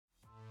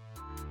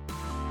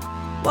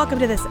Welcome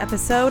to this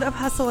episode of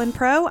Hustle and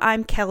Pro.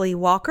 I'm Kelly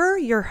Walker,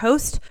 your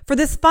host. For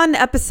this fun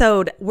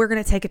episode, we're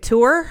going to take a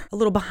tour, a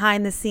little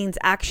behind the scenes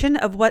action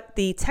of what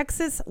the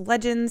Texas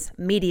Legends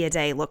Media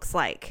Day looks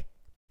like.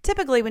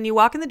 Typically, when you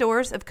walk in the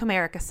doors of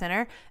Comerica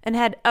Center and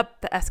head up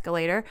the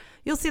escalator,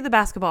 you'll see the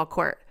basketball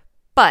court.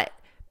 But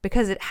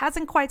because it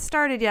hasn't quite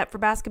started yet for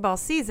basketball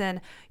season,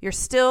 you're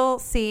still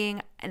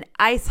seeing an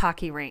ice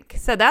hockey rink.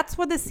 So that's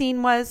what the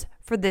scene was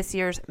for this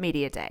year's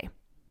Media Day.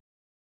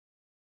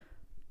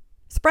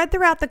 Spread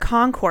throughout the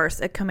concourse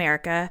at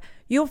Comerica,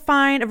 you'll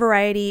find a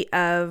variety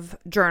of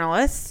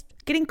journalists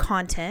getting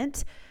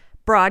content,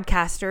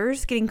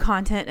 broadcasters getting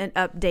content and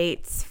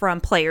updates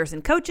from players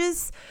and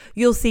coaches.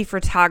 You'll see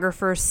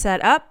photographers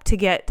set up to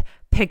get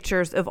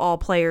pictures of all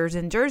players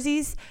and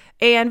jerseys,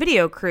 and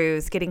video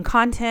crews getting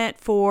content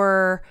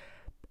for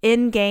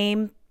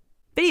in-game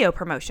video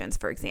promotions,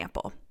 for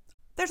example.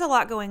 There's a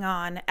lot going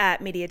on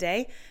at Media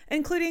Day,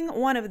 including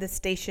one of the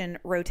station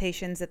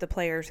rotations that the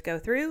players go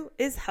through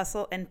is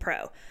Hustle and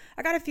Pro.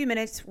 I got a few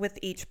minutes with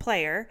each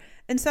player,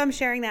 and so I'm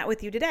sharing that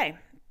with you today.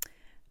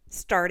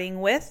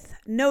 Starting with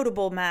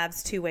notable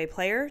Mavs two-way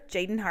player,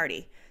 Jaden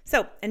Hardy.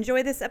 So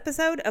enjoy this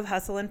episode of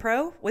Hustle and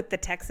Pro with the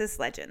Texas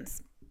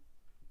Legends.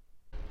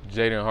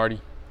 Jaden Hardy,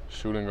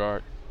 shooting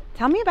guard.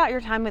 Tell me about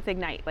your time with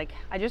Ignite.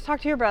 I just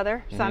talked to your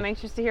brother, so I'm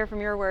anxious to hear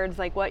from your words,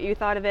 what you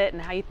thought of it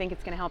and how you think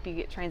it's going to help you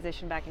get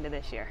transitioned back into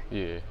this year.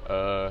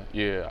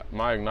 Yeah.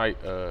 My Ignite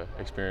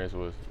experience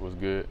was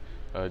good.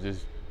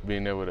 Just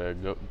being able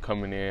to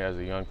coming in as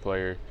a young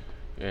player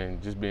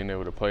and just being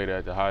able to play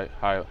at the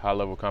high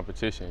level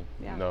competition.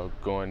 Yeah. You know,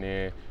 going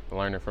in,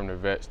 learning from the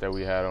vets that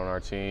we had on our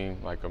team,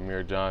 like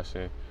Amir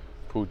Johnson,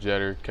 Pooh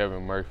Jeter,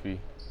 Kevin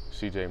Murphy,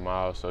 CJ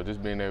Miles. So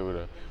just being able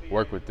to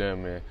work with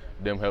them and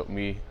them help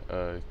me,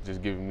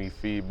 just giving me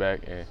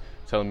feedback and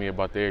telling me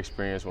about their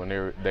experience when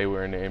they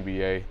were in the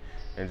NBA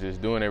and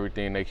just doing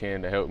everything they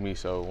can to help me.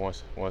 So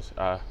once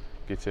I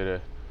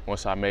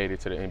made it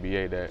to the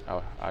NBA,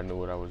 that I knew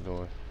what I was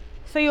doing.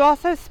 So you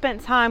also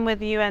spent time with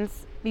the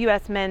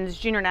U.S. men's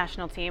junior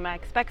national team. I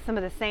expect some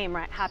of the same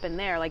happened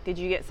there. Did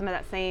you get some of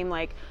that same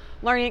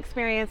learning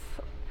experience,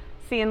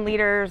 seeing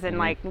leaders and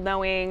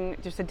knowing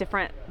just a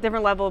different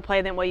level of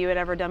play than what you had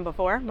ever done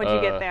before? What did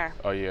you get there?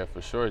 Oh yeah,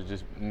 for sure.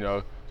 Just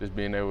just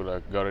being able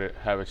to go to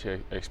have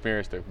an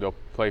experience to go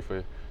play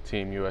for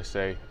Team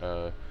USA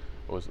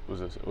was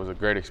a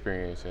great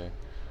experience, and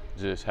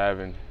just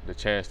having the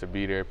chance to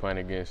be there playing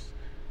against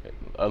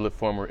other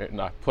former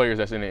players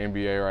that's in the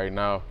NBA right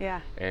now. Yeah.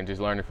 And just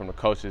learning from the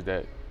coaches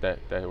that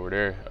were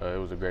there, it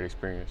was a great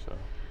experience. So.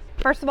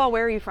 First of all,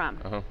 where are you from?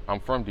 I'm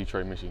from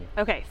Detroit, Michigan.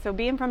 Okay, so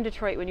being from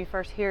Detroit, when you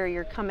first hear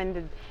you're coming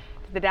to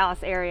the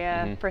Dallas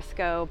area,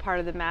 Frisco, part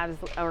of the Mavs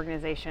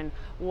organization,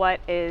 what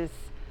is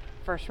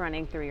first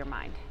running through your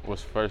mind?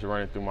 What's first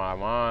running through my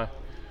mind?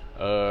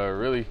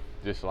 Really,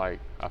 just I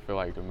feel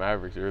like the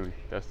Mavericks. Really,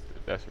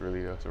 that's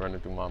really what's running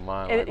through my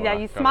mind. Yeah,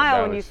 you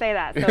smile when you say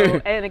that, so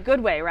in a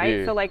good way, right?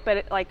 Yeah. So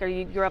are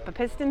you grew up a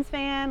Pistons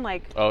fan?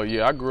 Oh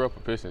yeah, I grew up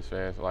a Pistons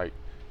fan. I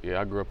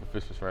grew up a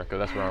Pistons fan because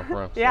that's where I'm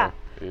from. Yeah.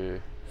 So, yeah.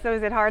 So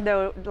is it hard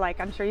though?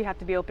 I'm sure you have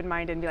to be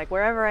open-minded and be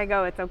wherever I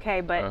go, it's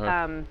okay.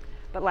 But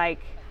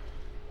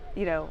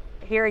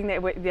hearing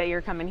that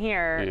you're coming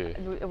here,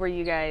 were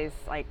you guys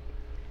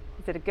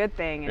is it a good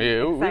thing?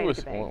 And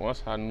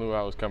once I knew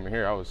I was coming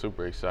here, I was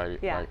super excited.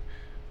 Yeah.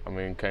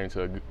 Coming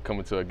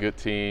to a good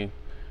team,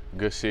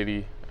 good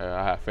city. I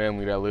have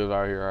family that lives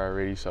out here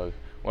already. So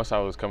once I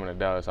was coming to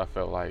Dallas, I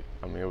felt it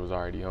was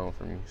already home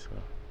for me. So.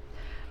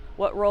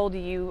 What role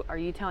are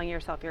you telling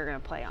yourself you're going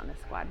to play on this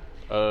squad?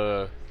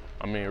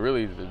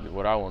 Really,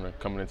 what I want to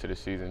coming into the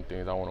season,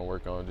 things I want to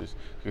work on, just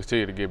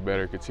continue to get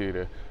better, continue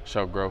to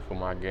show growth in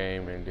my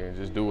game, and then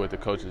just do what the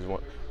coaches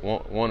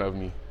want of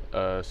me,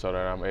 so that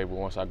I'm able,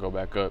 once I go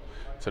back up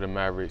to the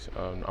Mavericks,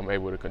 I'm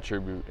able to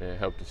contribute and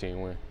help the team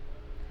win.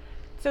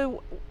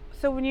 So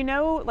when you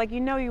want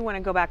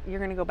to go back, you're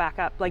going to go back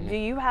up. Do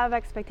you have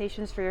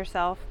expectations for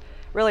yourself?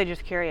 Really,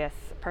 just curious,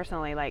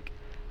 personally,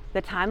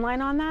 the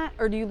timeline on that,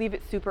 or do you leave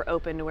it super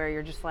open to where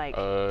you're just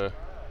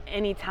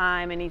any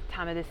time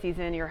of the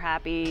season you're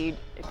happy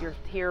if you're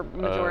here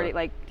majority?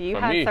 Do you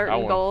have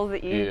certain goals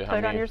that you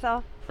put on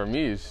yourself? For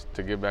me, it's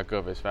to get back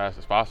up as fast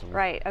as possible.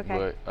 Right.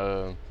 Okay.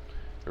 But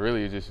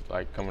really, it's just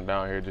coming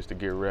down here just to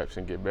get reps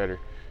and get better.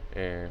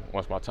 And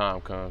once my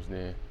time comes,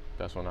 then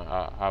that's when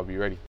I'll be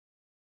ready.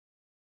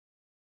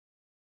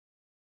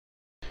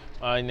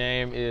 My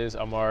name is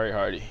Amari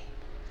Hardy.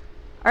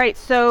 All right,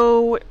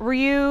 so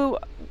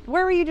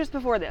where were you just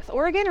before this?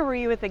 Oregon, or were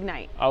you with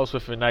Ignite? I was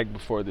with Ignite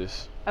before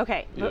this.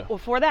 Okay, yeah.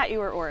 Before that you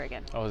were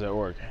Oregon. I was at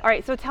Oregon. All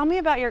right, so tell me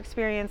about your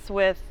experience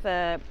with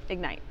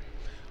Ignite.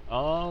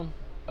 It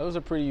was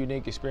a pretty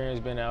unique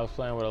experience. I was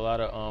playing with a lot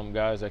of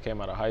guys that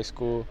came out of high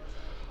school.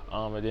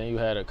 And then you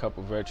had a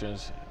couple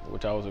veterans,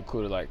 which I was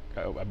included,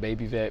 a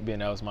baby vet, being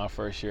that was my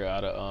first year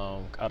out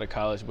of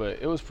college. But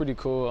it was pretty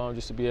cool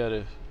just to be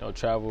able to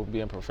travel,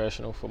 being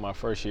professional for my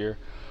first year.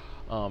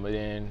 And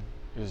then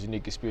it was a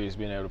unique experience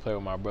being able to play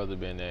with my brother,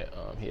 being that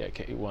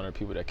he one of the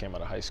people that came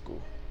out of high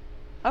school.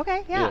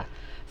 Okay, yeah. Yeah.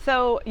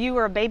 So you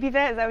were a baby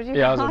vet, is that what you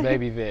Yeah, I was call a it?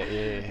 baby vet.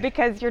 Yeah.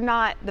 Because you're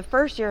not the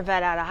first year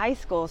vet out of high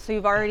school, so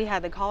you've already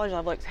had the college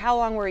level. How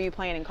long were you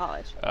playing in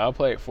college? I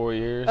played 4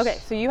 years. Okay,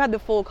 so you had the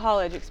full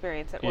college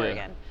experience at Yeah.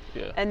 Oregon.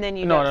 Yeah. And then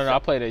you No, go- I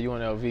played at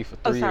UNLV for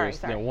 3 sorry, years,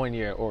 sorry. then 1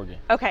 year at Oregon.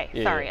 Okay,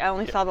 Yeah, sorry. yeah, I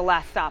only yeah. saw the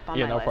last stop on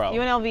Yeah, my no list.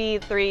 problem. UNLV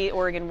 3,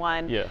 Oregon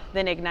 1, Yeah.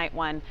 then Ignite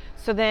 1.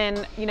 So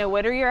then,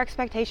 what are your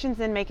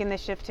expectations in making the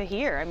shift to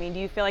here? I mean, do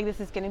you feel like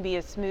this is going to be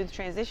a smooth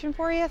transition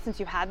for you since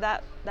you had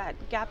that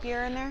gap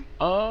year in there?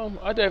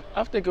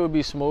 I think it would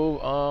be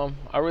smooth.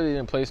 I really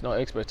didn't place no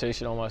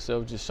expectation on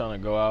myself, just trying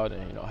to go out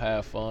and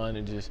have fun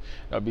and just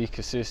be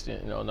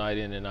consistent, night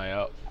in and night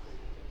out.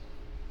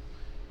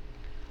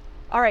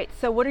 All right,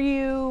 so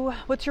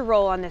what's your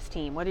role on this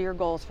team? What are your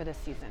goals for this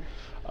season?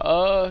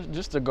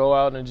 Just to go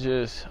out and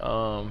just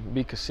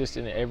be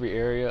consistent in every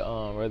area,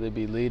 whether it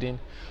be leading,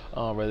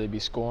 whether it be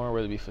scoring,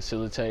 whether it be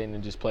facilitating,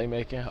 and just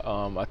playmaking.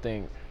 I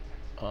think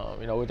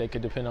what they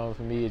could depend on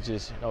for me is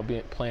just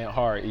playing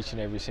hard each and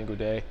every single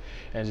day,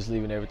 and just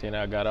leaving everything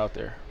I got out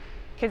there.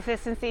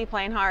 Consistency,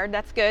 playing hard,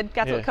 that's good.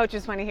 That's Yeah. what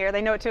coaches want to hear.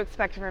 They know what to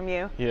expect from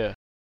you. Yeah.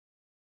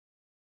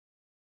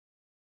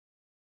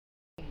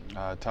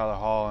 Tyler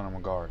Hall, and I'm a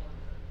guard.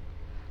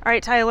 All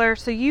right, Tyler,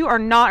 so you are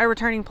not a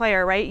returning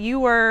player, right?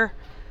 You were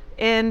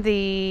in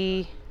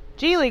the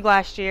G League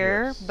last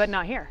year, Yes. but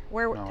not here.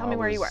 Tell me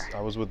where you were.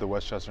 I was with the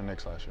Westchester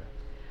Knicks last year.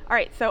 All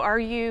right, so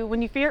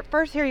when you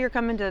first hear you're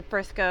coming to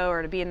Frisco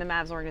or to be in the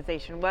Mavs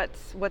organization,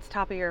 what's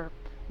top of your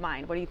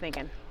mind? What are you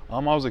thinking? I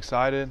was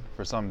excited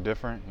for something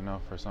different,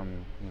 for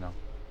some,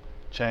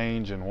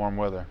 change and warm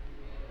weather.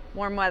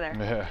 Warm weather.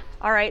 Yeah.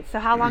 All right, so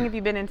how long have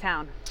you been in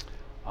town?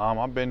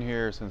 I've been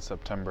here since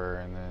September,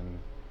 and then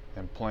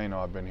in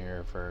Plano, I've been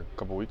here for a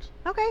couple weeks.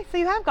 Okay, so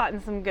you have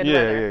gotten some good Yeah.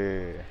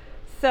 weather.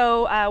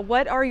 So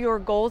what are your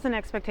goals and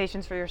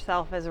expectations for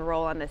yourself as a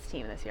role on this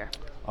team this year?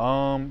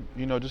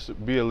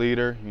 Just be a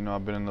leader.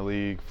 I've been in the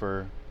league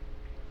for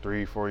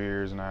 3-4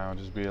 years now.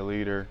 Just be a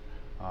leader,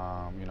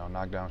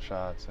 knock down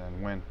shots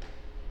and win.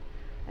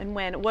 And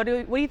what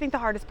do you think the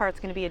hardest part's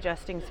going to be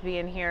adjusting to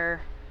being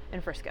here in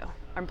Frisco?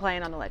 I'm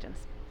playing on the Legends.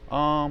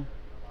 I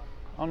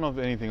don't know if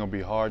anything will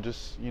be hard.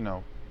 Just,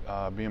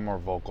 being more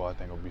vocal, I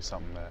think will be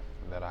something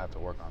that I have to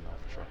work on, though,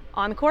 for sure.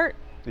 On the court?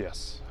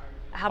 Yes.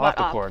 How about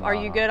the off? court, Are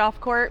no, you no. good off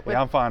court?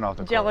 Yeah, I'm fine off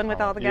the court. Gelling with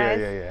all the guys?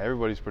 Yeah.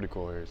 Everybody's pretty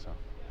cool here, so.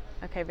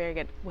 Okay, very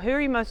good. Who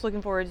are you most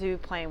looking forward to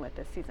playing with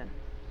this season?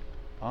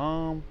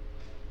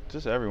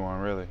 Just everyone,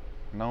 really.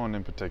 No one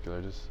in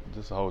particular,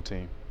 just the whole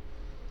team.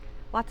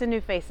 Lots of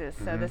new faces,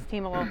 so this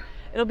team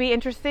it'll be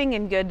interesting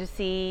and good to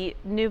see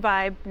new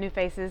vibe, new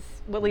faces.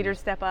 What leaders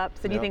step up?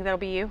 So do you Yep. think that'll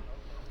be you?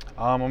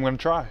 I'm gonna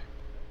try.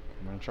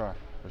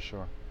 For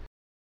sure.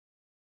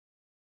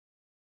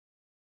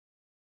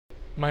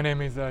 My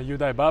name is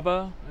Yudai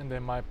Baba, and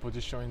then my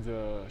position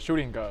is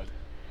shooting guard.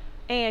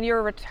 And you're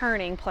a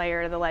returning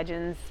player to the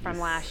Legends from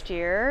Yes. last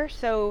year,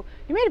 so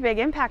you made a big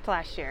impact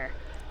last year.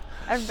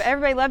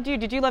 Everybody loved you.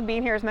 Did you love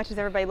being here as much as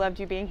everybody loved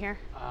you being here?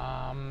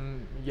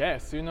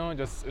 Yes,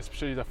 just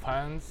especially the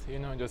fans,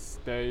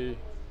 just they,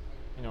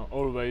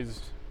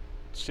 always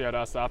cheered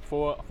us up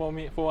for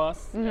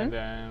us, and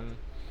then,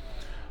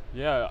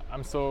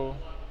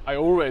 I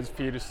always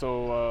feel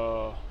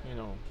so,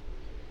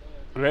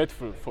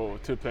 grateful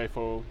to play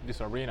for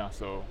this arena.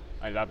 So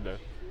I love that.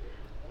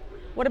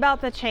 What about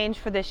the change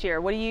for this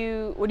year? What do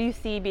you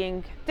see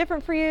being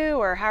different for you,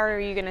 or how are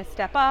you going to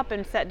step up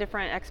and set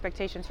different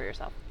expectations for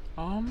yourself?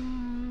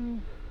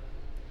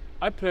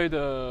 I played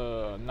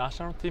the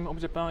national team of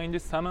Japan in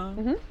this summer,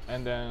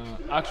 and then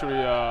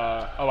actually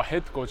our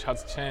head coach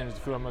has changed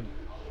from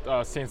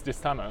since this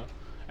summer,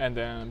 and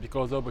then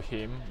because of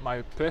him,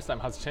 my play time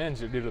has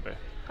changed a little bit.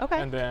 Okay.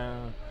 And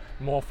then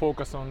more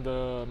focus on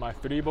my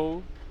three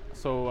ball.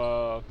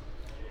 So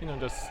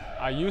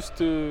I used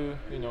to,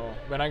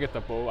 when I get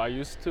the ball, I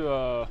used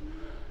to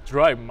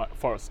drive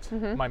first.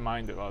 My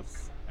mind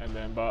was, and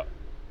then but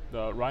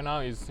right now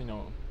is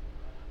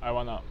I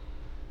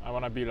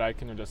wanna be like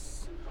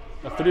just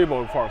the three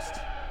ball first.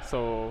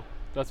 So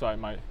that's why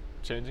my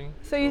changing.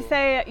 So you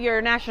say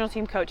your national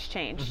team coach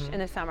changed in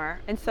the summer,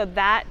 and so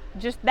that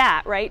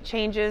right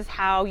changes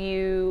how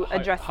you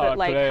address how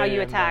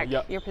you attack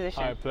yeah, your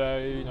position. how I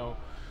play,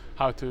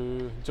 how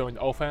to join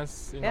the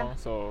offense, Yeah.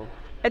 So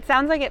It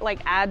sounds like it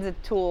adds a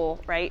tool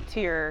right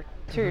to your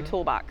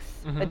toolbox,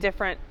 a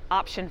different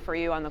option for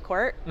you on the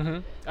court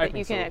that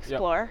you can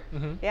explore.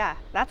 Yeah,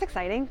 that's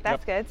exciting.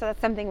 That's good. So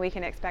that's something we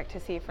can expect to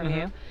see from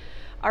you.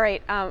 All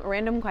right,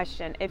 random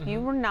question. If you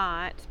were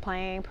not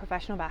playing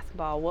professional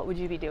basketball, what would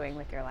you be doing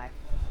with your life?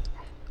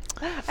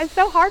 It's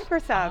so hard for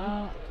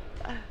some.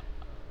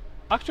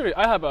 Actually,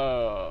 I have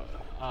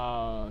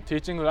a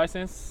teaching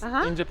license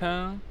in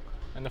Japan,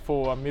 and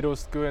for middle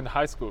school and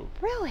high school.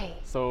 Really?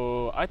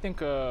 So I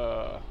think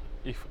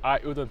if I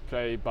wouldn't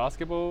play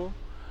basketball,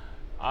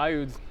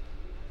 I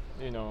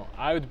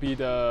would be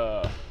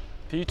the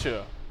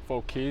teacher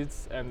for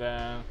kids, and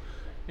then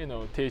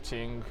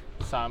teaching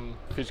some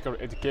physical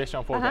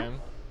education for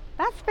them.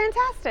 That's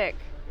fantastic.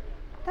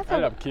 I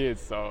love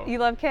kids, so You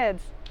love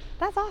kids.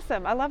 That's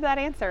awesome. I love that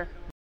answer.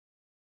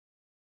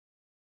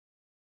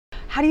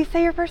 How do you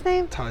say your first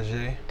name?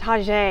 Tajay.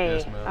 Tajay.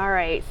 Yes, ma'am. All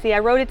right. See, I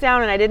wrote it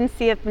down and I didn't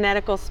see a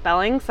phonetical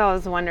spelling, so I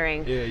was wondering.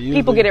 Yeah, People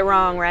usually- get it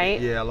wrong, right?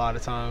 Yeah, a lot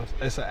of times.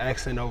 It's an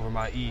accent over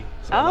my E.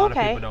 So Oh, a lot okay.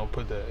 of people don't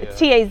put that.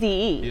 It's Yeah.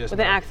 Taze Yes, with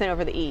an ma'am. accent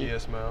over the E.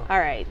 Yes, ma'am. All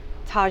right.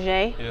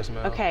 Tajay. Yes,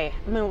 ma'am. Okay.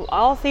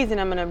 All season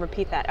I'm going to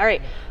repeat that. All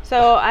right.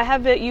 So I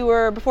have that you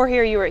were, before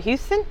here, you were at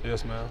Houston.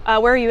 Yes,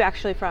 ma'am. Where are you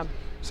actually from?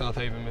 South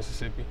Haven,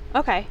 Mississippi.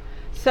 Okay.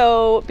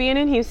 So being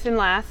in Houston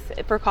last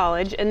for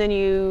college, and then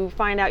you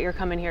find out you're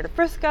coming here to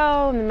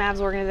Frisco and the Mavs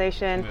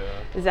organization.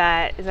 Yeah.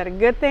 Is that a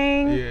good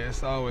thing? Yeah,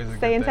 it's always a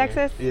Stay good in thing.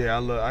 Texas? Yeah,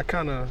 I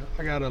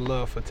got a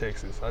love for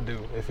Texas. I do.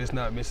 If it's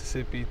not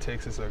Mississippi,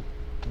 Texas, or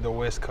the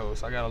West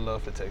Coast, I got a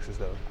love for Texas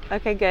though.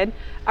 Okay, good.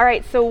 All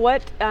right. So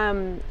what,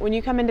 when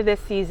you come into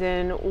this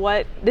season,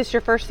 this is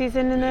your first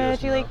season in the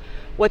Yes, G League? ma'am.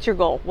 What's your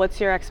goal? What's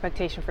your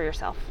expectation for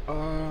yourself?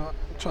 I'm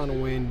trying to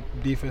win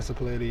Defensive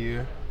Player of the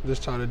Year.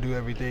 Just trying to do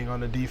everything on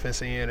the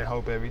defensive end and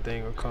hope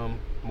everything will come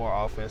more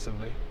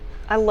offensively.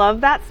 I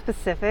love that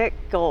specific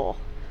goal.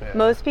 Yeah.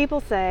 Most people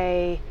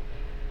say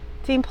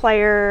team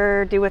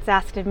player, do what's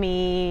asked of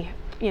me,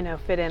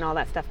 fit in, all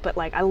that stuff. But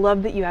I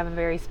love that you have a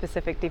very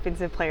specific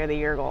Defensive Player of the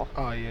Year goal.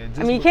 Oh yeah.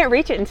 I mean, you can't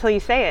reach it until you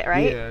say it,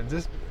 right? Yeah,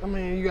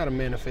 you got to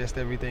manifest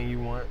everything you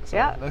want. So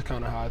Yeah. that's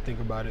kind of how I think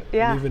about it.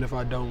 Yeah. And even if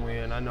I don't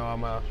win, I know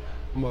I'm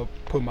gonna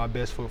put my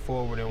best foot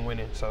forward and win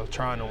it. So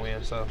trying to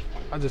win. So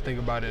I just think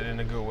about it in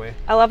a good way.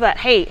 I love that.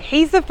 Hey,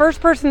 he's the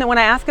first person that when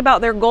I ask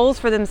about their goals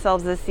for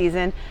themselves this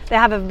season, they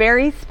have a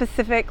very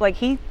specific,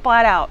 he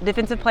flat out,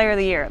 Defensive Player of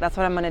the Year. That's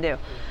what I'm going to do.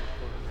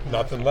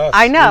 Nothing less.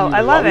 I know.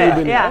 I love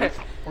it. Yeah.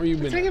 Where you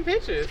been? Taking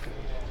pictures.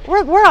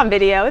 We're on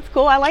video. It's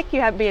cool. I like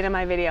you being in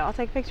my video. I'll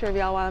take a picture of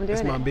y'all while I'm doing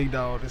It's my it. big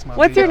dog.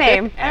 What's your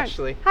name?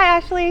 Ashley. Hi,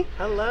 Ashley.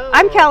 Hello.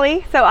 I'm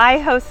Kelly. So I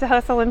host the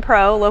Hustle and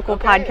Pro local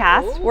Okay.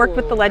 podcast. Worked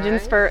with the Ooh,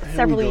 Legends nice. for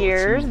several we go,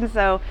 years, too. and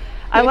so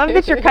I love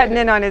that you're cutting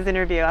in on his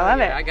interview. I love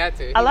it. I got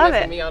to. I He love listens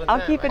it. to me all the I'll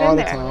time. keep it all in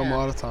the there. time,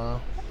 all the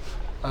time.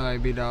 All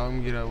right, big dog. I'm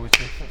gonna get up with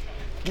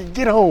you.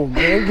 Get on,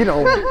 man. Get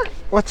on.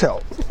 Watch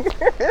out.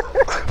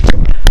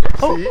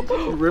 See,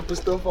 you ripping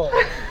stuff off.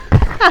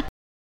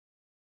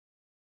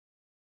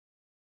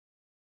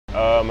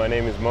 My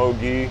name is Mo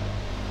Gee,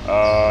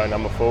 and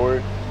I'm a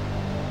forward.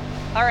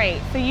 All right.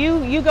 So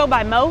you go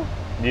by Mo.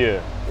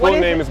 Yeah. What Full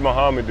is name it? is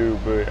Mohamedou,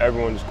 but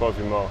everyone just calls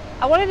me Mo.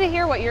 I wanted to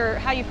hear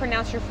how you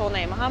pronounce your full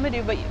name,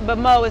 Mohamedou, but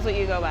Mo is what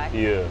you go by.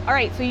 Yeah. All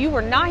right. So you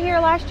were not here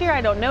last year.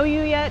 I don't know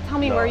you yet. Tell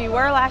me No. where you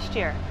were last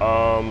year.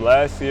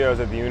 Last year I was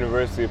at the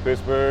University of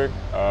Pittsburgh.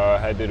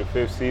 I did a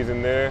 5th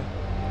season there.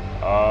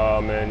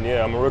 And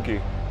yeah, I'm a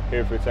rookie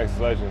here for Texas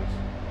Legends.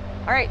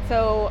 All right.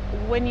 So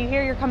when you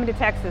hear you're coming to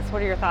Texas,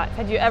 what are your thoughts?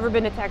 Had you ever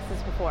been to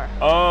Texas before?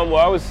 Well,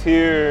 I was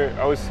here,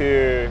 I want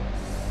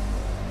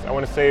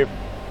to say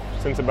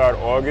since about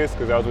August,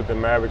 because I was with the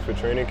Mavericks for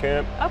training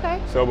camp. Okay.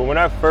 So, but when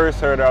I first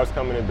heard I was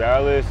coming to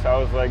Dallas, I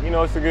was like,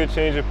 it's a good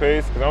change of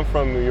pace, because I'm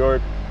from New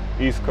York,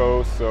 East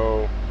Coast,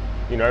 so,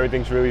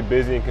 everything's really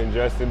busy and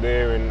congested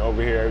there, and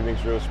over here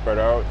everything's real spread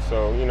out.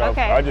 So,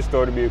 Okay. I just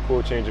thought it'd be a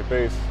cool change of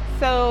pace.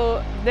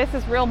 So this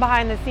is real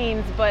behind the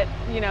scenes, but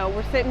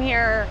we're sitting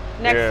here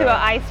next to Yeah.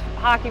 an ice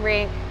hockey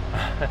rink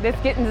that's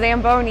getting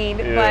Zamboni'd,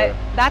 Yeah. but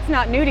that's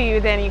not new to you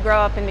then. You grow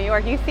up in New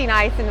York. You've seen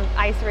ice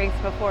rinks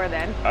before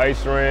then.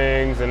 Ice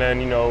rings, and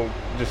then,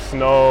 just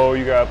snow,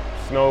 you got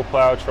snow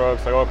plow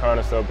trucks, all kind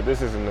of stuff, but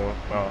this isn't new.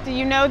 No. Do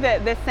you know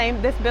that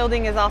this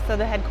building is also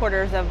the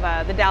headquarters of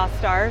the Dallas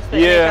Stars, the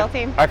Yeah, NHL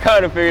team? I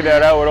kind of figured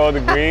that out with all the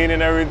green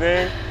and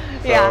everything.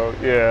 So,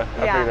 Yeah. I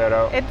figured that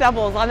out. It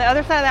doubles. On the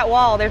other side of that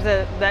wall, there's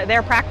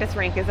their practice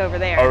rink is over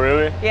there. Oh,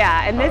 really?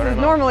 Yeah, and I this is didn't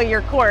know. normally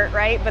your court,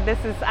 right? But this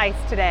is ice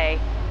today.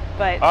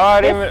 But Oh,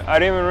 I this-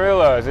 didn't even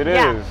realize it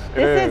Yeah, is.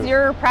 this is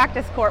your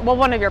practice court. Well,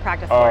 one of your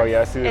practice courts. Oh,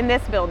 yeah, I see it. In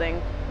this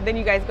building. Then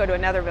you guys go to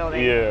another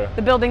building. Yeah.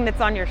 The building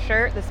that's on your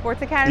shirt, the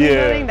Sports Academy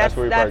Yeah, building. that's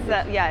where we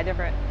practice.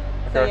 Different.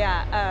 So Okay.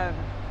 yeah,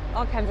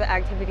 all kinds of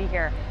activity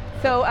here.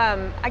 So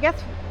I guess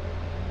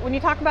when you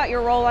talk about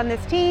your role on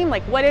this team,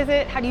 what is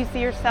it? How do you see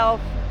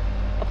yourself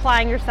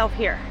applying yourself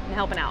here and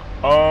helping out?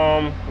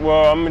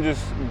 Well, I'm gonna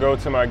just go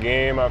to my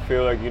game. I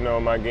feel like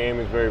my game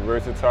is very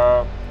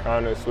versatile,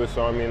 kind of Swiss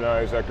Army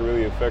knives. I can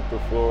really affect the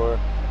floor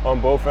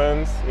on both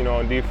ends,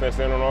 on defense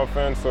and on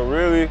offense. So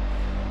really,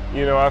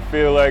 I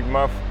feel like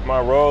my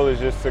role is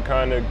just to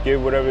kind of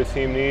give whatever the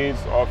team needs,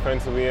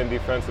 offensively and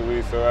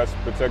defensively. So that's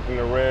protecting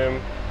the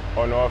rim,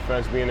 on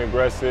offense being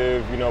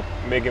aggressive,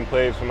 making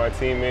plays for my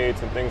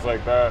teammates and things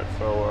like that.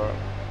 So,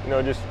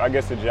 just I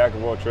guess the jack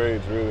of all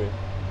trades, really.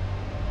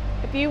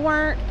 If you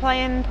weren't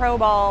playing pro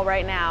ball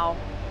right now,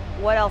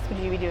 what else would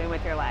you be doing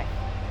with your life?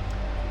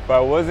 If I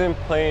wasn't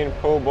playing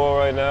pro ball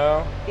right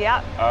now,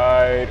 Yeah.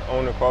 I'd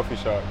own a coffee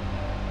shop.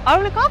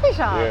 Own a coffee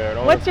shop. Yeah, I'd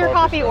own What's a your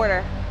coffee coffee shop.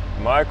 order?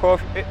 My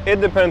coffee,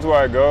 it depends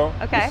where I go.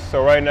 Okay.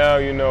 So right now,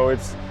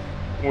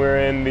 we're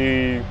in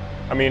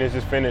it's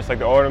just finished,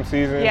 the autumn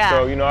season. Yeah.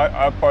 So,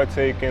 I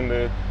partake in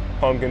the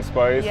pumpkin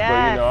spice,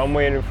 Yes. but, I'm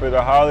waiting for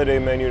the holiday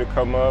menu to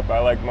come up. I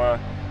like my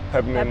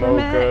peppermint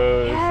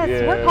mochas. Yes,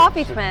 Yeah. we're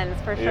coffee fans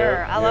for Yeah,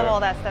 sure. I love yeah. all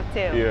that stuff too.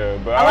 Yeah,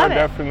 but I I love would it.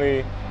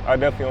 definitely, I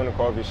definitely own a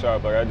coffee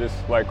shop. Like I just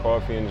like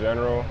coffee in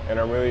general, and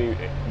I'm really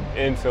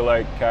into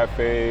like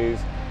cafes.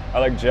 I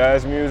like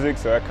jazz music,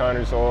 so that kind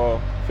of just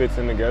all fits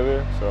in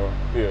together. So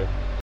yeah.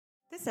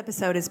 This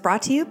episode is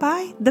brought to you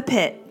by The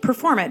Pit,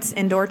 Performance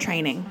Indoor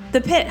Training.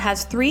 The Pit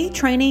has 3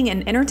 training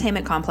and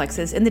entertainment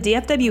complexes in the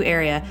DFW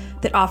area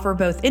that offer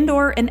both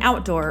indoor and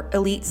outdoor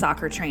elite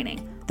soccer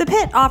training. The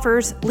Pit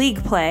offers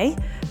league play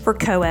for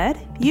co-ed,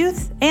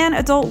 youth, and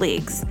adult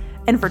leagues.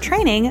 And for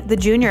training, the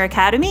Junior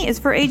Academy is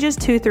for ages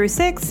 2 through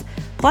 6,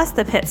 plus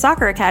the Pit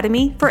Soccer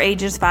Academy for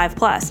ages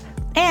 5+.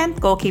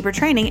 And goalkeeper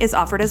training is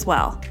offered as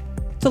well.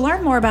 To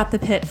learn more about The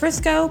Pit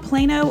Frisco,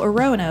 Plano, or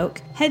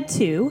Roanoke, head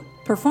to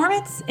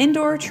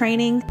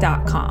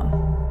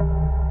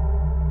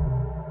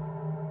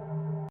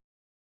performanceindoortraining.com.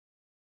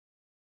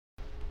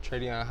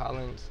 Tradion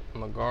Hollins,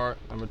 I'm a guard,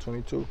 number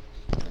 22.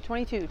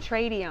 22,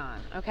 Tradion.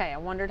 Okay, I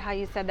wondered how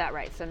you said that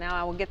right. So now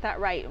I will get that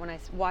right when I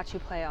watch you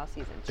play all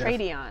season.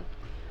 Tradion.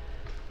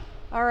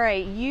 All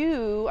right,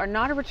 you are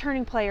not a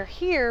returning player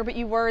here, but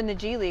you were in the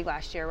G League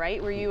last year,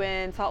 right? Were you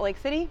in Salt Lake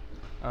City?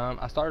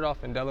 I started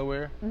off in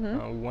Delaware. We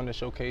won the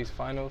Showcase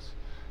Finals,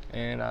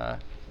 and I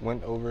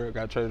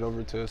got traded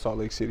over to Salt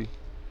Lake City.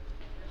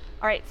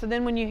 All right, so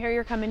then when you hear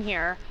you're coming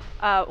here,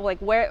 like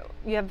where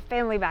you have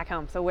family back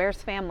home, so where's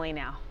family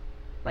now?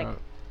 Like,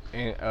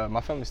 and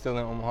my family's still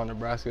in Omaha,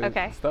 Nebraska.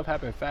 Okay. Stuff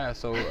happened fast,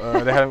 so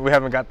we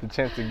haven't got the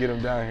chance to get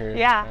them down here.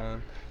 Yeah.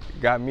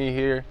 Got me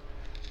here,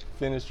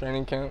 finished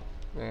training camp,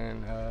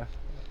 and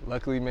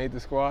luckily made the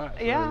squad.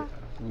 So yeah.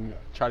 We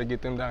try to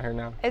get them down here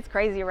now. It's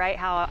crazy, right?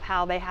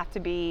 How they have to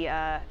be.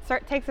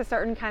 Takes a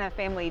certain kind of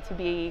family to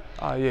be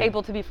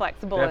able to be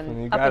flexible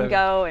Definitely. and up and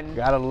go. And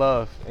gotta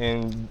love,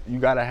 and you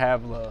gotta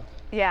have love.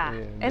 Yeah,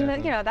 and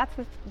that's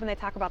when they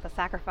talk about the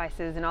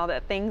sacrifices and all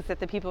the things that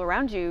the people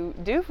around you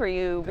do for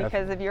you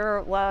because of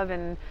your love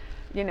and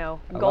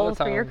goals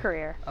for your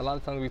career. A lot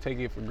of times we take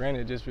it for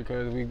granted just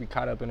because we be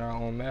caught up in our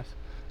own mess.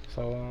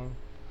 So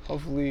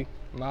hopefully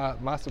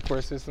my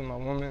support system, my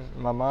woman,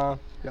 my mom,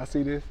 y'all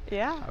see this?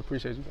 Yeah. I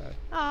appreciate you guys.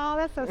 Oh,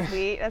 that's so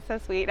sweet. That's so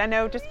sweet. I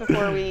know just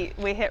before we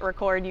hit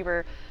record, you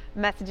were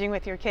messaging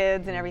with your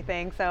kids and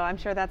everything, so I'm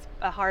sure that's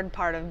a hard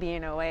part of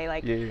being away.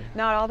 Like,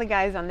 not all the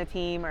guys on the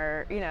team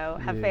are,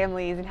 have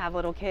families and have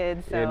little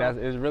kids. So. Yeah,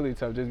 it's really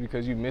tough just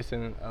because you're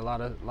missing a lot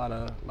of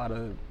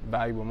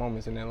valuable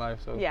moments in their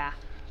life. So yeah.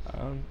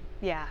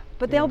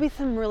 But there'll be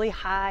some really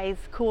highs,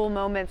 cool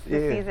moments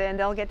this season.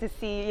 They'll get to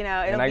see,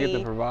 and I get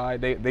to provide.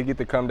 They get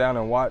to come down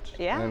and watch.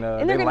 Yeah, and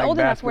they're getting old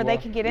enough where they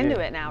can get into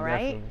it now,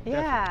 right?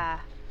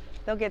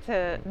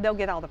 Definitely. They'll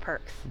get all the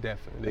perks.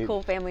 Definitely. The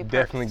cool family perks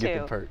definitely too.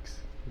 Get the perks.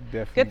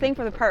 Definitely. Good thing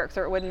for the perks,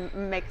 or it wouldn't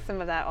make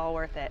some of that all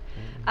worth it.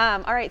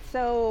 All right,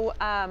 so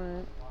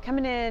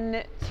coming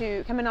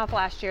off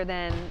last year,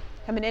 then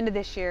coming into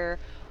this year,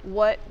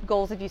 what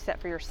goals have you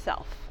set for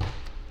yourself?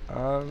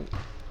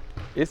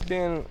 It's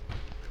been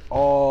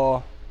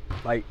all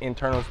like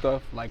internal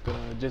stuff, like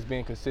just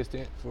being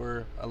consistent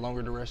for a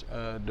longer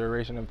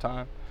duration of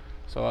time.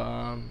 So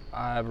I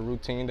have a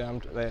routine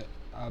that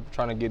I'm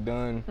trying to get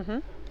done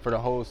for the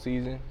whole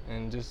season,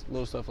 and just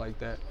little stuff like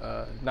that.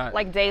 Not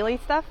like daily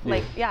stuff,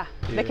 the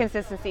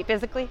consistency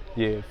physically.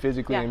 Yeah,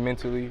 physically and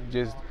mentally,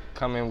 just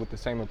come in with the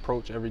same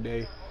approach every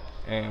day,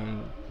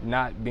 and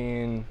not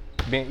being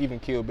even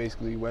killed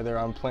basically, whether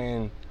I'm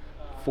playing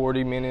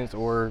 40 minutes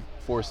or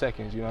 4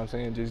 seconds. You know what I'm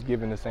saying? Just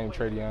giving the same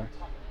Tradion.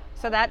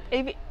 So that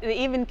the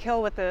even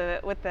kill with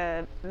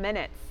the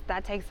minutes,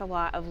 that takes a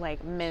lot of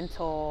like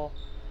mental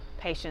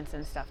patience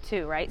and stuff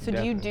too, right? So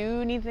Definitely. Do you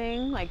do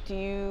anything like do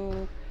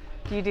you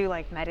do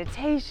like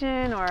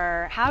meditation,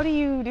 or how do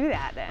you do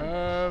that then?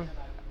 Or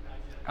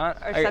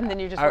something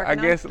you're just working on?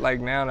 I guess like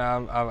now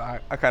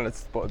I kind of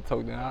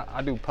told them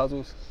I do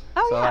puzzles.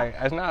 Oh, so yeah. like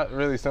it's not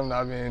really something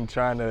I've been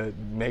trying to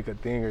make a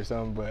thing or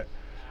something, but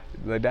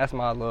like that's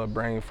my little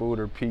brain food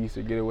or peace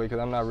to get away, because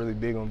I'm not really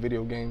big on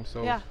video games.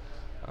 So yeah.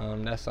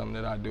 That's something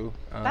that I do.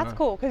 That's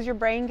cool, because your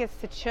brain gets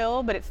to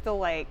chill, but it's still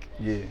like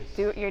you're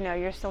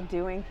still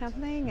doing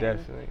something.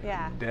 Definitely.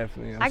 Yeah.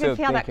 Definitely. I can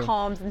see how that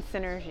calms and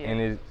centers you. And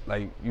it's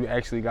like you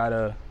actually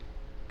gotta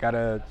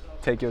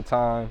take your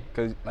time,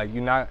 because like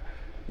you're not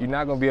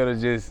gonna be able to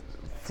just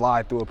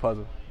fly through a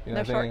puzzle. You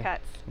know no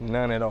shortcuts.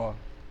 None at all.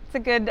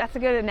 That's a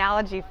good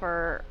analogy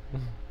for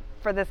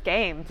this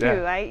game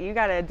too, right? You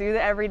gotta do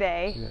that every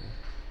day,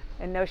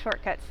 and no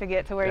shortcuts to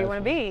get to where you want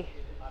to be.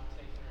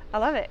 I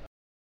love it.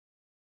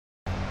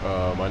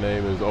 My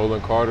name is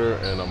Olin Carter,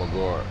 and I'm a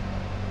guard.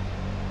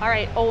 All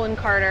right, Olin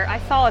Carter. I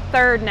saw a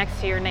third next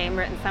to your name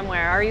written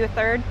somewhere. Are you a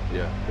third?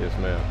 Yeah, yes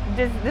ma'am.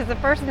 Does the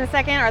first and the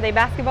second, are they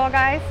basketball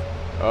guys?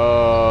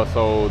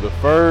 So the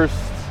first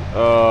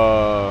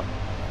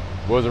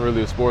wasn't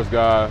really a sports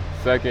guy.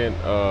 Second,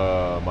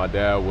 my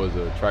dad was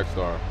a track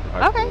star in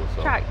high school.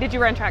 So. Track. Did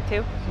you run track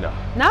too? No.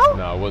 No?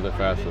 No, I wasn't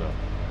fast enough.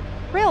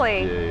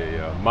 Really?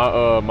 Yeah.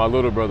 My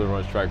little brother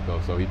runs track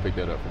though, so he picked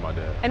that up from my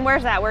dad. And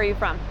where's that? Where are you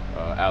from?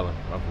 Allen.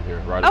 I'm from here.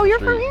 Right. Oh, you're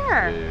from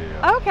here?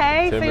 Yeah.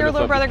 Okay, so your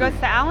little brother goes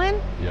to Allen?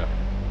 Yeah.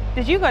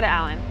 Did you go to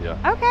Allen? Yeah.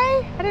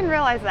 Okay, I didn't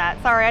realize that.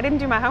 Sorry, I didn't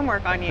do my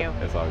homework on you.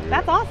 It's all good.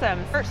 That's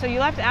awesome. So you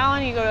left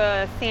Allen, you go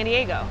to San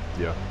Diego.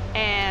 Yeah.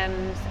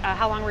 And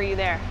how long were you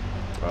there?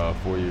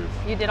 4 years.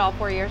 You did all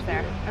 4 years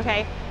there. Yeah.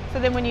 Okay. So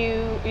then when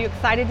you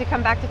excited to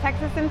come back to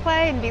Texas and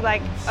play and be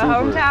like a Super-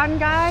 hometown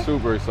guy?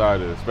 Super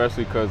excited,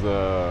 especially because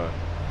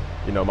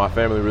you know, my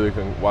family really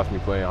couldn't watch me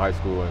play in high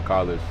school and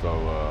college,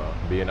 so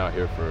being out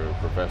here for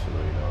professional,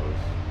 you know,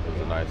 it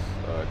was a nice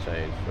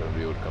change for them to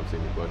be able to come see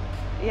me play.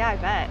 Yeah, I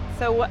bet.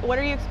 So what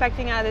are you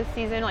expecting out of this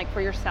season, like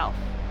for yourself?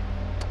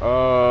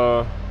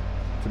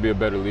 To be a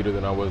better leader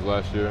than I was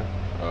last year.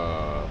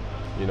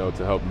 You know,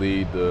 to help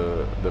lead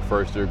the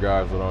first year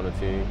guys that are on the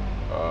team,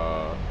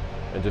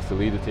 and just to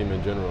lead the team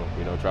in general.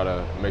 You know, try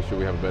to make sure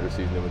we have a better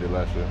season than we did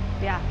last year.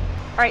 Yeah.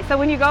 All right. So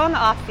when you go in the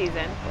off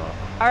season,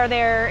 are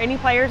there any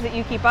players that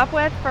you keep up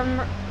with from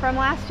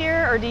last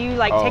year, or do you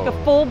like take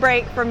a full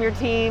break from your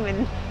team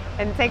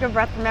and take a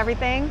breath from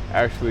everything?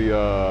 Actually,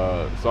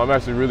 so I'm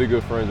actually really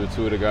good friends with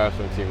two of the guys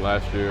from the team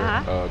last year,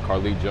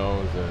 Carlik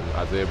Jones and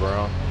Isaiah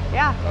Brown.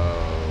 Yeah.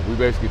 We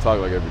basically talk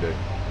like every day.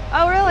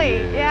 Oh, really?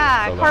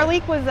 Yeah. So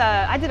Carlik was,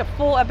 I did a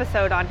full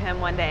episode on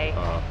him one day.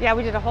 Yeah,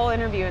 we did a whole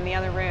interview in the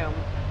other room.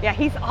 Yeah,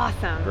 he's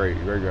awesome.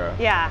 Great guy.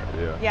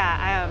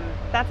 Yeah.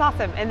 That's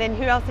awesome. And then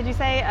who else did you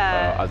say?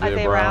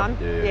 Isaiah Brown.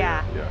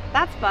 Yeah.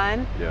 That's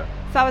fun. Yeah.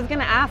 So I was going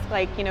to ask,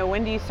 like, you know,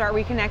 when do you start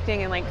reconnecting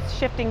and like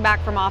shifting back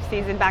from off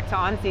season back to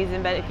on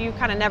season? But if you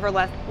kind of never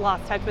lost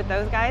touch with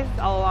those guys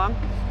all along?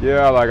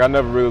 Yeah, like I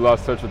never really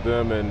lost touch with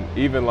them, and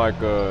even like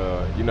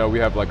you know, we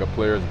have like a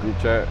players group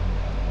chat.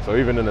 So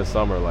even in the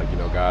summer, like, you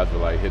know, guys were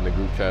like hitting the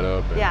group chat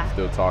up and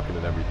still talking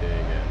and everything.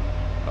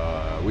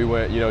 And we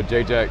went, you know,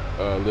 J-Jack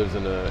lives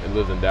in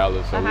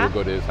Dallas, so we'll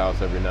go to his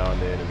house every now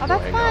and then and go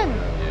hang out with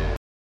him.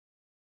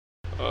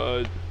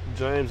 Yeah.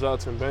 James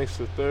Alton Banks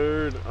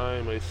III. I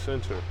am a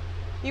center.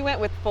 You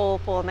went with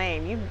full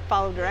name. You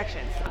followed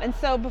directions. And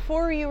so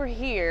before you were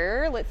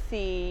here, let's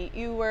see,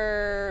 you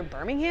were in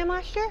Birmingham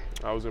last year?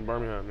 I was in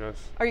Birmingham, yes.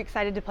 Are you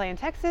excited to play in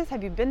Texas?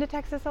 Have you been to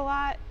Texas a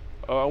lot?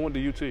 I went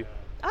to UT.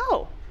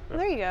 Oh, well,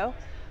 there you go.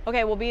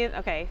 Okay, well,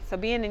 so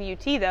being in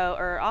UT though,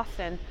 or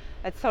Austin,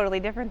 that's totally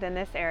different than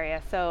this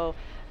area. So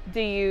have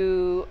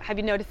you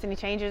noticed any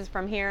changes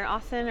from here in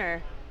Austin,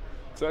 or?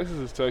 Texas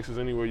is Texas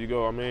anywhere you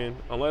go. I mean,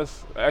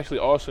 unless actually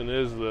Austin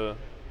is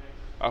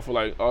I feel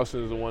like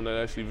Austin is the one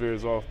that actually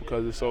veers off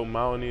because it's so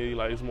mountainy,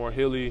 like it's more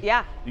hilly.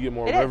 Yeah. You get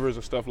more rivers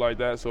and stuff like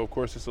that. So of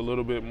course it's a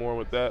little bit more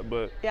with that.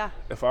 But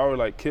if I were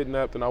like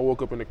kidnapped and I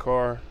woke up in the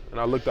car and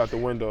I looked out the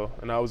window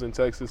and I was in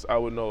Texas, I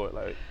would know it.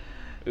 Like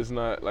it's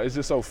not like it's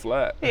just so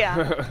flat.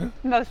 Yeah.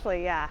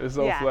 Mostly, yeah. It's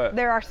so flat.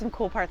 There are some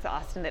cool parts of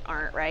Austin that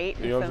aren't, right?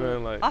 You know what I'm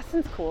saying? Like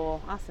Austin's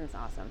cool. Austin's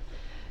awesome.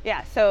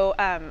 Yeah. So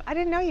I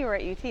didn't know you were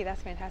at UT.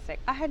 That's fantastic.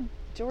 I had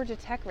Georgia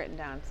Tech written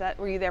down.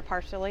 Were you there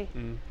partially?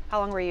 Mm-hmm. How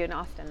long were you in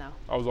Austin though?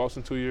 I was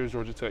Austin 2 years,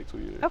 Georgia Tech 2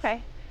 years.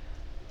 Okay.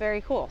 Very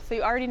cool. So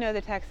you already know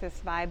the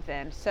Texas vibe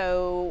then.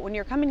 So when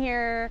you're coming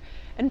here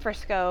in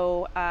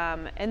Frisco,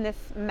 in this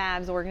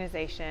Mavs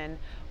organization,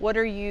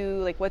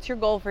 what's your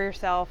goal for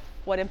yourself?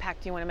 What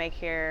impact do you want to make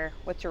here?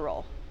 What's your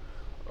role?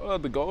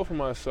 The goal for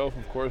myself,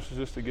 of course, is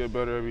just to get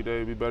better every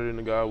day, be better than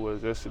the guy I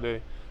was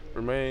yesterday,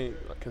 remain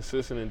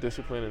consistent and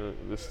disciplined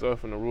in the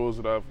stuff and the rules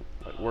that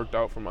I've worked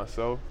out for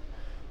myself,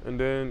 and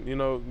then, you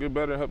know, get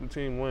better and help the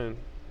team win.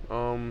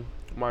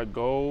 My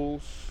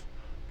goals,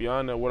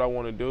 beyond that, what I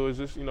want to do is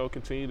just, you know,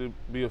 continue to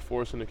be a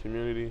force in the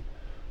community,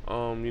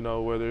 you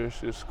know, whether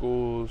it's just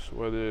schools,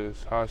 whether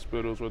it's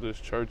hospitals, whether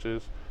it's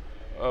churches,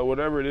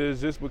 whatever it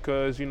is, just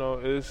because, you know,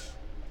 it's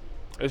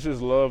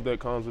just love that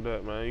comes with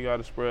that, man. You got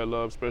to spread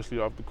love, especially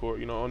off the court.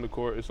 You know, on the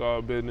court, it's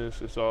all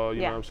business. It's all,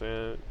 you know what I'm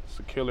saying? It's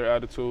a killer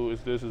attitude.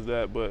 It's this, it's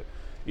that. But,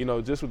 you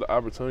know, just with the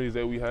opportunities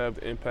that we have,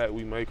 the impact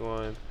we make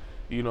on,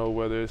 you know,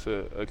 whether it's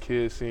a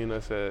kid seeing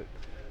us at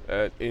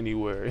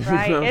anywhere. You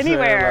right, know what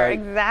anywhere, like,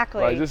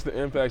 exactly. Like just the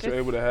impact you're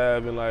able to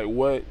have, and like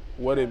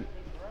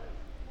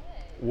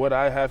what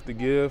I have to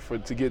give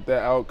to get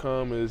that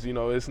outcome is, you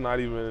know, it's not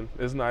even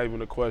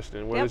a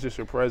question. Whether it's just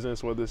your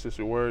presence, whether it's just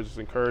your words, it's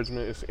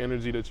encouragement, it's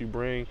energy that you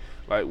bring,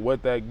 like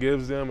what that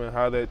gives them and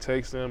how that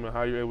takes them and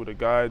how you're able to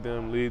guide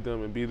them, lead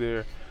them, and be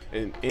there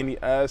in any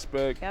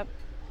aspect.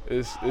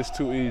 It's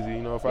too easy,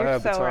 you know. If I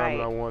have the time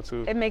and I want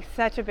to, it makes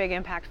such a big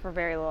impact for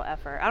very little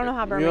effort. I don't know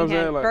how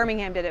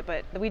Birmingham did it,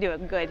 but we do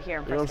it good here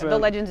in Frisco. The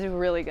Legends do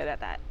really good at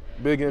that.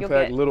 Big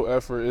impact, little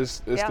effort. It's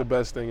the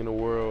best thing in the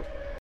world.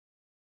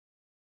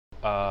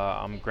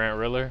 I'm Grant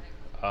Riller,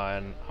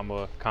 and I'm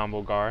a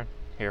combo guard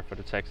here for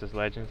the Texas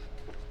Legends.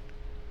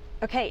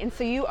 Okay, and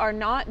so you are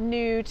not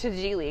new to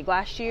G League.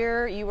 Last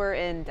year you were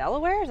in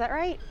Delaware, is that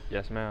right?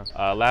 Yes, ma'am.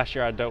 Last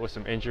year I dealt with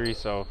some injuries,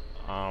 so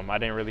I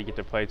didn't really get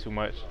to play too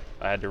much.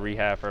 I had to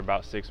rehab for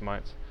about 6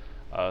 months.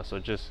 So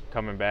just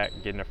coming back,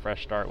 getting a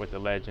fresh start with the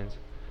Legends.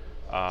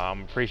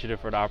 I'm appreciative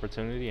for the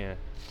opportunity, and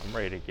I'm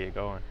ready to get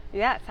going.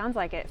 Yeah, it sounds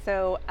like it.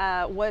 So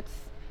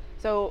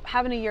so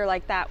having a year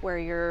like that where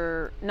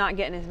you're not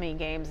getting as many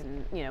games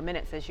and, you know,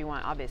 minutes as you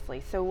want,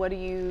 obviously. So how do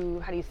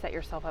you set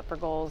yourself up for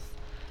goals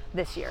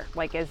this year?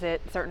 Like, is it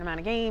a certain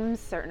amount of games,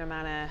 certain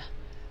amount of,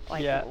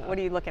 Like, Yeah. what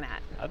are you looking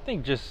at? I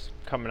think just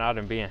coming out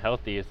and being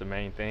healthy is the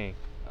main thing.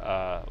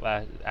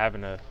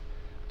 Having a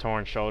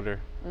torn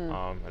shoulder,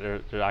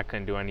 I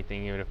couldn't do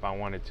anything even if I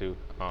wanted to.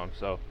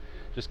 So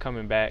just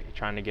coming back,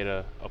 trying to get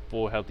a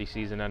full healthy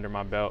season under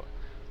my belt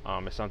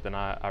is something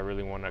I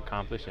really want to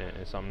accomplish, and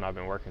it's something I've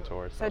been working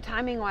towards. So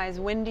timing-wise,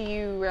 when do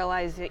you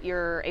realize that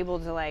you're able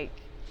to like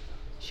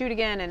shoot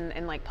again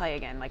and like play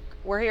again? Like,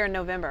 we're here in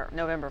November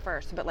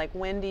 1st, but like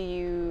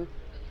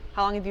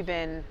how long have you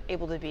been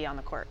able to be on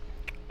the court?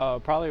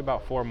 Probably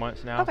about 4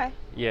 months now. Okay.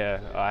 Yeah,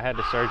 I had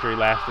the surgery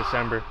last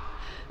December.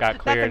 Got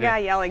cleared. That's a guy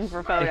yelling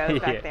for photos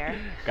back there.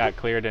 Got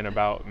cleared in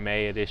about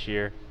May of this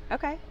year.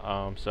 Okay.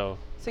 So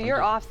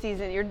you're off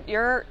season.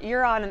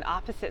 You're on an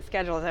opposite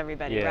schedule as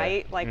everybody, Yeah.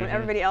 right? Like when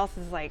everybody else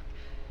is like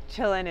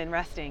chilling and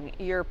resting,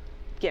 you're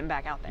getting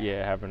back out there.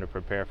 Yeah, having to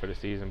prepare for the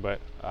season, but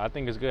I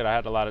think it's good. I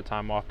had a lot of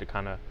time off to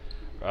kind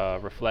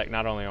of reflect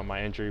not only on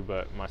my injury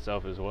but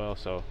myself as well.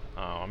 So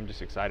I'm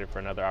just excited for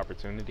another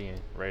opportunity and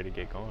ready to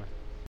get going.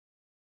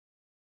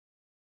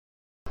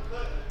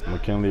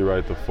 McKinley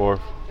Wright the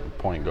fourth,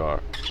 point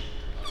guard.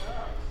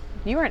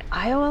 You were in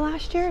Iowa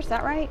last year, is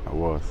that right? I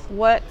was.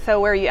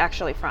 So where are you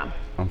actually from?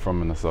 I'm from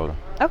Minnesota.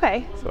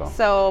 Okay. So.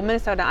 So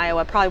Minnesota,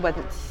 Iowa probably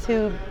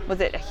was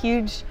it a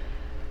huge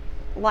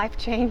life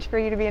change for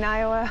you to be in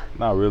Iowa?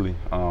 Not really.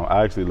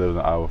 I actually lived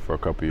in Iowa for a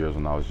couple years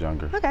when I was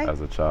younger. Okay.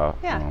 As a child.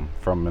 Yeah.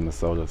 From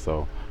Minnesota,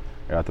 so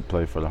I got to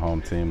play for the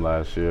home team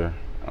last year.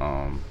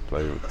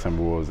 Played with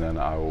Timberwolves and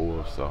the Iowa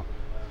Wolves, so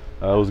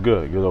it was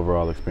good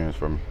overall experience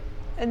for me.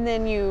 And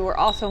then you were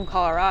also in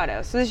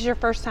Colorado. So this is your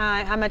first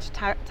time. How much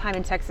time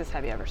in Texas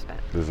have you ever spent?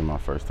 This is my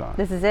first time.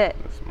 This is it.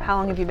 This is my How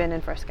long have first you been in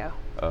Frisco?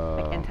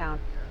 Like in town?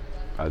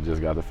 I just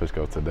got to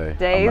Frisco today.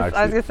 Days?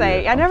 I was gonna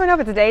say, I never know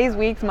if it's days,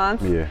 weeks,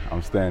 months. Yeah,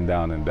 I'm staying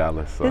down in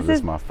Dallas, so This this is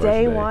is my first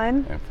day day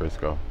one? in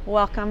Frisco.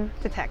 Welcome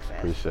to Texas.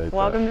 Appreciate that.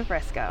 Welcome to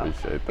Frisco.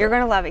 Appreciate that. You're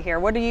gonna love it here.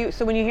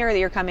 So when you hear that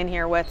you're coming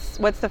here, what's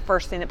the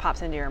first thing that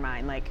pops into your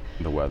mind? Like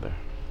The weather.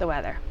 the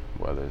weather.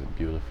 Weather is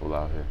beautiful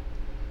out here.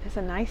 It's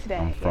a nice day.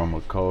 I'm from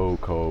a cold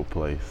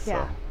place,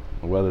 Yeah. so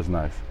the weather's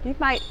nice.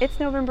 It's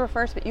November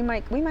 1st, but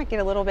we might get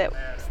a little bit,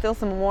 still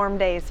some warm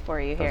days for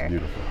you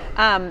here.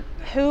 That's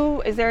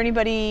beautiful. Is there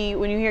anybody,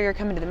 when you hear you're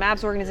coming to the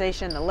Mavs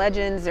organization, the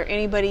Legends, is there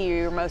anybody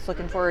you're most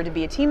looking forward to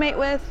be a teammate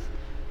with?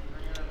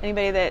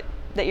 Anybody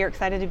that you're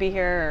excited to be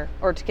here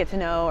or to get to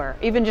know, or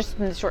even just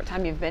in the short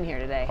time you've been here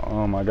today?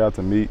 I got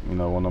to meet,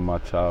 one of my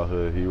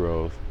childhood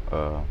heroes,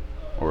 or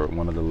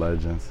one of the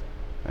Legends,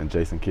 and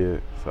Jason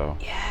Kidd. So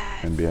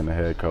him being the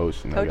head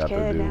coach, Coach got Kidd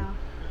to do now.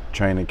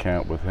 training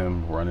camp with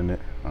him running it,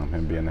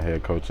 him being the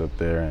head coach up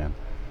there, and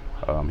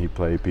he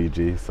played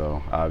PG,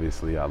 so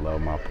obviously I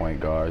love my point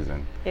guards,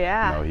 and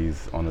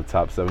he's on the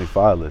top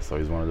 75 list, so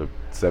he's one of the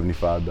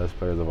 75 best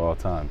players of all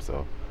time.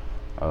 So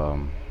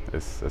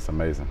it's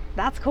amazing.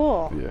 That's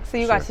cool. Yeah, so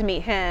you got to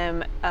meet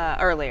him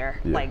earlier.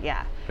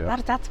 Yeah.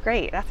 That's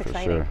great. That's For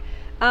exciting.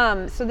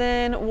 sure. So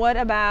then what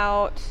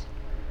about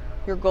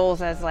your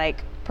goals as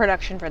like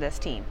production for this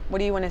team? What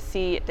do you want to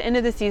see at the end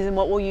of the season?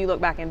 What will you look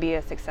back and be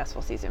a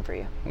successful season for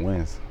you?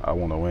 Wins. I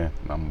want to win.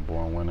 I'm a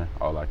born winner.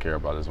 All I care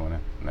about is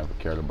winning. Never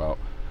cared about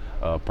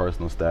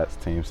personal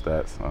stats, team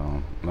stats,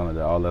 none of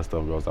that. All that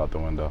stuff goes out the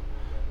window.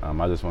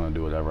 I just want to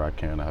do whatever I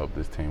can to help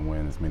this team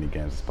win as many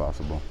games as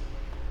possible.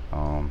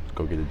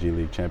 Go get a G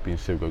League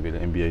championship, go get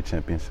an NBA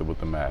championship with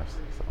the Mavs.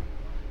 So.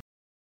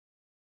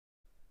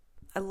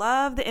 I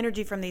love the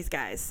energy from these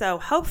guys. So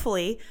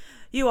hopefully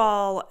you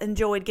all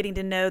enjoyed getting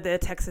to know the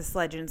Texas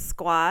Legends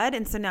squad.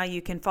 And so now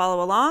you can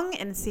follow along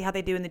and see how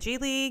they do in the G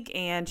League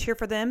and cheer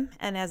for them.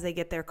 And as they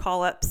get their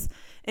call-ups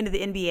into the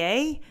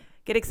NBA,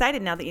 get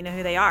excited now that you know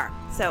who they are.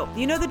 So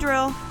you know the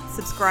drill.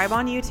 Subscribe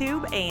on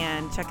YouTube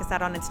and check us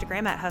out on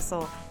Instagram at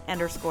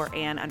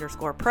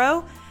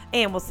hustle_and_pro.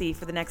 And we'll see you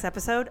for the next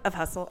episode of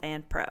Hustle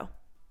and Pro.